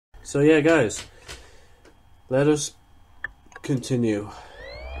So yeah, guys, let us continue.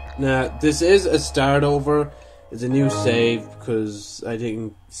 Now, this is a start over. It's a new save because I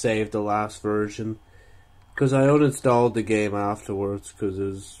didn't save the last version. Because I uninstalled the game afterwards because it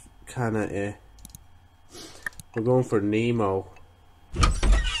was kind of eh. We're going for Nemo.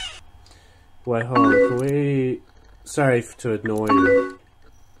 Wait, hold on. Can we... Sorry to annoy you.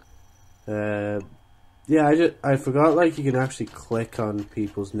 Yeah, I forgot, like, you can actually click on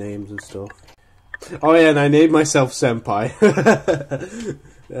people's names and stuff. Oh yeah, and I named myself Senpai.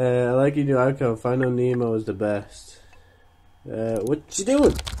 I like your new outcome. Finding Nemo is the best. What you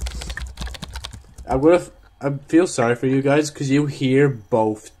doing? I feel sorry for you guys because you hear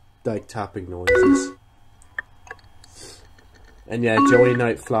both like tapping noises. And yeah,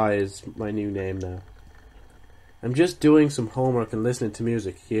 Darknite Flyer is my new name now. I'm just doing some homework and listening to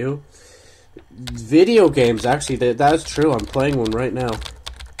music. You? Video games, actually, that's true. I'm playing one right now.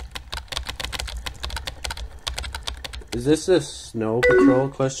 Is this a Snow Patrol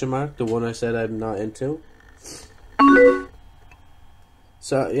question mark? The one I said I'm not into?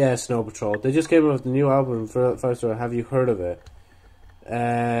 So yeah, Snow Patrol. They just came out with the new album for 5-star. Have you heard of it?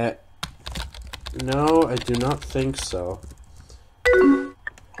 No, I do not think so.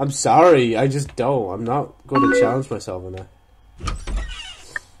 I'm sorry, I just don't. I'm not going to challenge myself in it.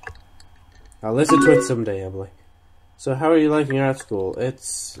 I'll listen to it someday, Emily. So how are you liking art school?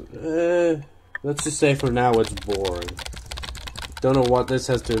 It's, let's just say for now it's boring. Don't know what this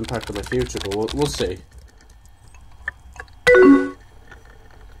has to impact on my future, but we'll see.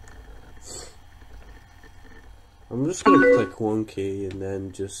 I'm just going to click one key and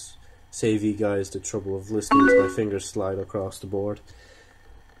then just save you guys the trouble of listening to my fingers slide across the board.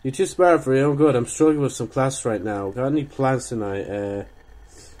 You're too smart for your own good. I'm struggling with some classes right now. Got any plans tonight?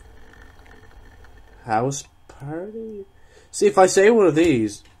 House party? See, if I say one of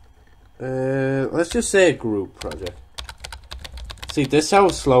these, let's just say a group project. See, this is how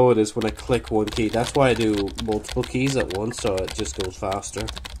slow it is when I click one key. That's why I do multiple keys at once, so it just goes faster.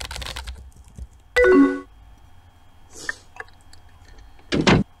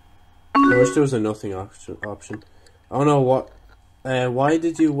 I wish there was a nothing option. Oh no, what? Why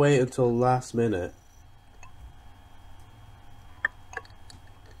did you wait until last minute?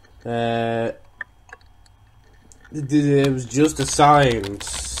 It was just assigned.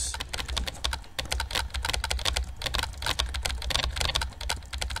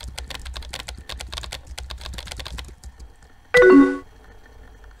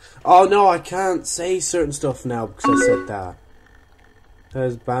 Oh no, I can't say certain stuff now because I said that.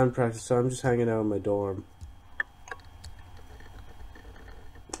 There's band practice, so I'm just hanging out in my dorm.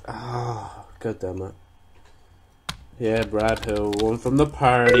 Ah, god damn it. Yeah, Brad Hill, one from the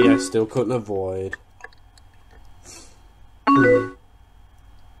party I still couldn't avoid.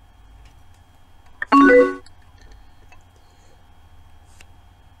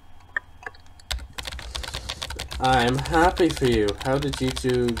 I'm happy for you. How did you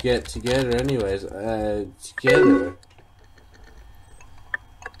two get together anyways? Together?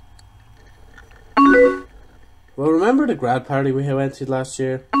 Well, remember the grad party we went to last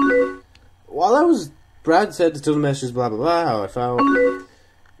year? Brad said the tunnel messages, blah blah blah, how I felt.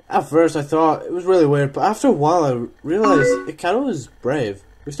 At first I thought it was really weird, but after a while I realized it kind of was brave.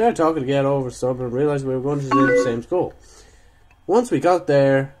 We started talking again over something and realized we were going to the same school. Once we got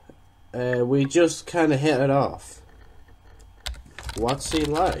there, we just kind of hit it off. What's he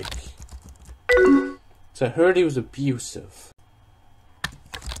like? So I heard he was abusive.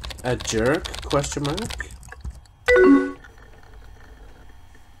 A jerk? Question mark?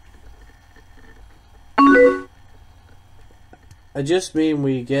 I just mean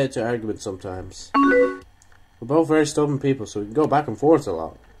we get to arguments sometimes. We're both very stubborn people, so we can go back and forth a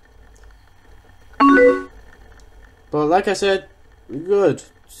lot. But like I said, we're good.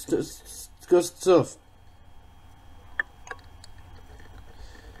 It's good stuff.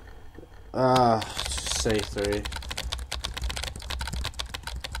 Just say 3.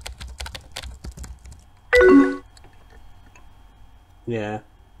 Yeah.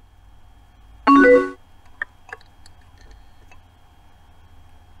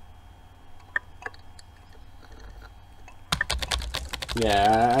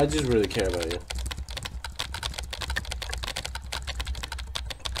 Yeah, I just really care about you.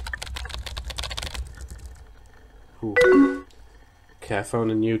 Ooh. Okay, I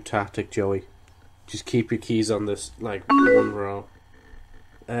found a new tactic, Joey. Just keep your keys on this, like, one row.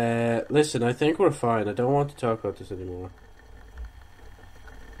 Listen, I think we're fine. I don't want to talk about this anymore.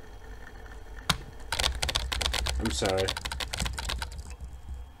 I'm sorry.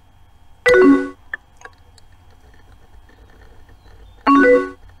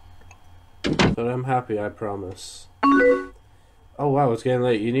 but I'm happy, I promise. Oh wow, it's getting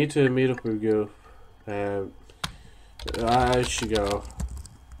late. You need to meet up with you. I should go.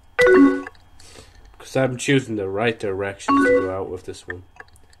 Because I'm choosing the right direction to go out with this one.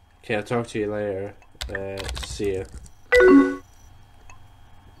 Okay, I'll talk to you later. See ya.